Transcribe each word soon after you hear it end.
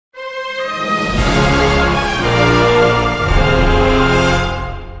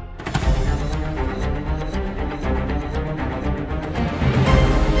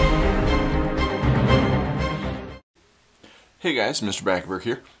Hey guys, Mr. Backenberg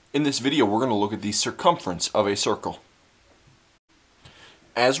here. In this video we're going to look at the circumference of a circle.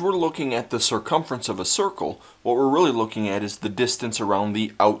 As we're looking at the circumference of a circle, what we're really looking at is the distance around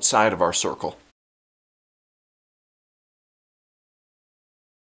the outside of our circle.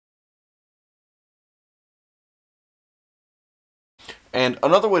 And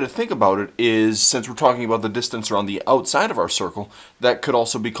another way to think about it is, since we're talking about the distance around the outside of our circle, that could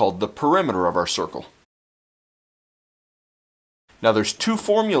also be called the perimeter of our circle. Now there's two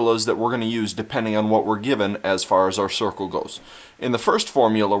formulas that we're going to use depending on what we're given as far as our circle goes. In the first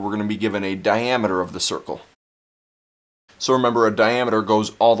formula, we're going to be given a diameter of the circle. So remember, a diameter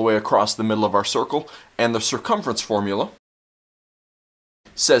goes all the way across the middle of our circle, and the circumference formula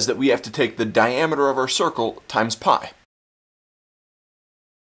says that we have to take the diameter of our circle times pi.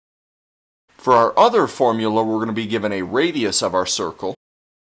 For our other formula, we're going to be given a radius of our circle.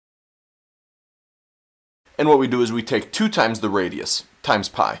 And what we do is we take 2 times the radius, times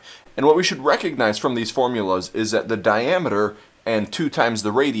pi. And what we should recognize from these formulas is that the diameter and 2 times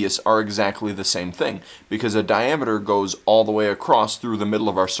the radius are exactly the same thing, because a diameter goes all the way across through the middle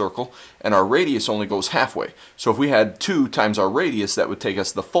of our circle, and our radius only goes halfway. So if we had 2 times our radius, that would take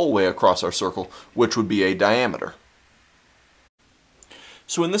us the full way across our circle, which would be a diameter.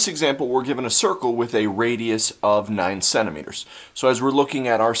 So in this example, we're given a circle with a radius of 9 centimeters. So as we're looking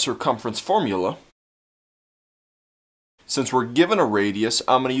at our circumference formula, since we're given a radius,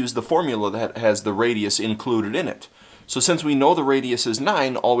 I'm going to use the formula that has the radius included in it. So since we know the radius is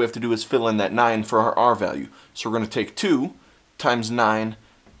 9, all we have to do is fill in that 9 for our R value. So we're going to take 2 times 9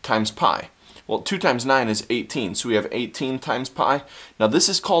 times pi. Well, 2 times 9 is 18, so we have 18 times pi. Now this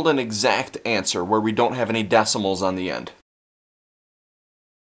is called an exact answer, where we don't have any decimals on the end.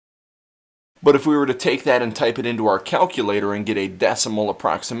 But if we were to take that and type it into our calculator and get a decimal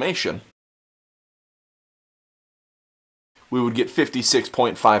approximation, we would get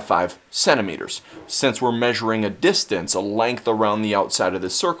 56.55 centimeters. Since we're measuring a distance, a length around the outside of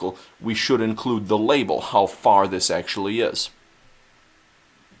this circle, we should include the label, how far this actually is.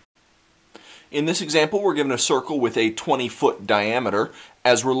 In this example, we're given a circle with a 20-foot diameter.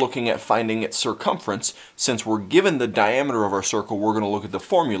 As we're looking at finding its circumference, since we're given the diameter of our circle, we're going to look at the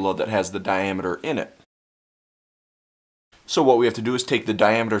formula that has the diameter in it. So what we have to do is take the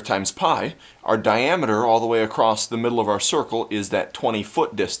diameter times pi. Our diameter all the way across the middle of our circle is that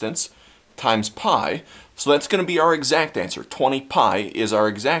 20-foot distance times pi. So that's going to be our exact answer. 20 pi is our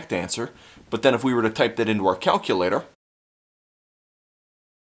exact answer. But then if we were to type that into our calculator,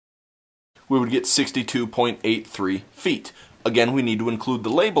 we would get 62.83 feet. Again, we need to include the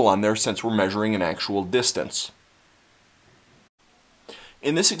label on there since we're measuring an actual distance.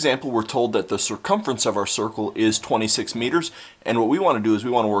 In this example, we're told that the circumference of our circle is 26 meters, and what we want to do is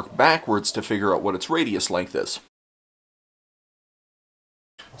we want to work backwards to figure out what its radius length is.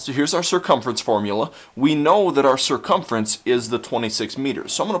 So here's our circumference formula. We know that our circumference is the 26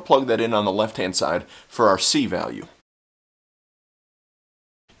 meters, so I'm going to plug that in on the left-hand side for our C value.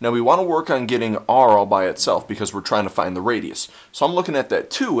 Now we want to work on getting R all by itself because we're trying to find the radius. So I'm looking at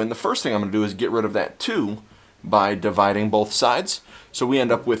that 2, and the first thing I'm going to do is get rid of that 2 by dividing both sides. So we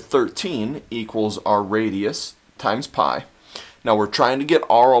end up with 13 equals our radius times pi. Now we're trying to get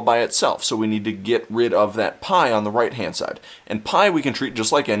R all by itself, so we need to get rid of that pi on the right-hand side. And pi we can treat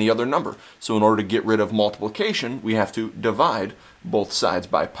just like any other number. So in order to get rid of multiplication, we have to divide both sides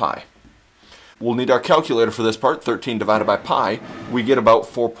by pi. We'll need our calculator for this part. 13 divided by pi, we get about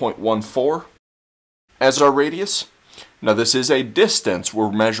 4.14 as our radius. Now this is a distance.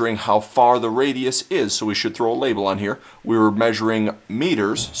 We're measuring how far the radius is, so we should throw a label on here. We were measuring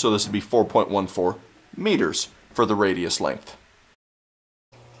meters, so this would be 4.14 meters for the radius length.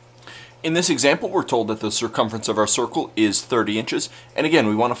 In this example, we're told that the circumference of our circle is 30 inches, and again,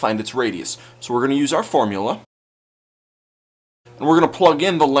 we want to find its radius. So we're going to use our formula, and we're going to plug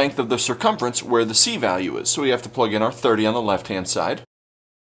in the length of the circumference where the C value is. So we have to plug in our 30 on the left-hand side.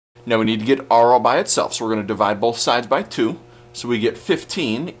 Now we need to get R all by itself, so we're going to divide both sides by 2. So we get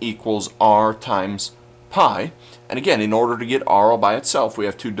 15 equals R times pi. And again, in order to get R all by itself, we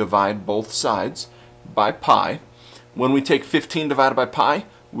have to divide both sides by pi. When we take 15 divided by pi,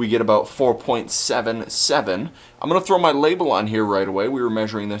 we get about 4.77. I'm going to throw my label on here right away. We were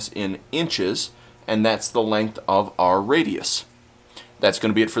measuring this in inches, and that's the length of our radius. That's going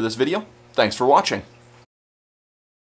to be it for this video. Thanks for watching.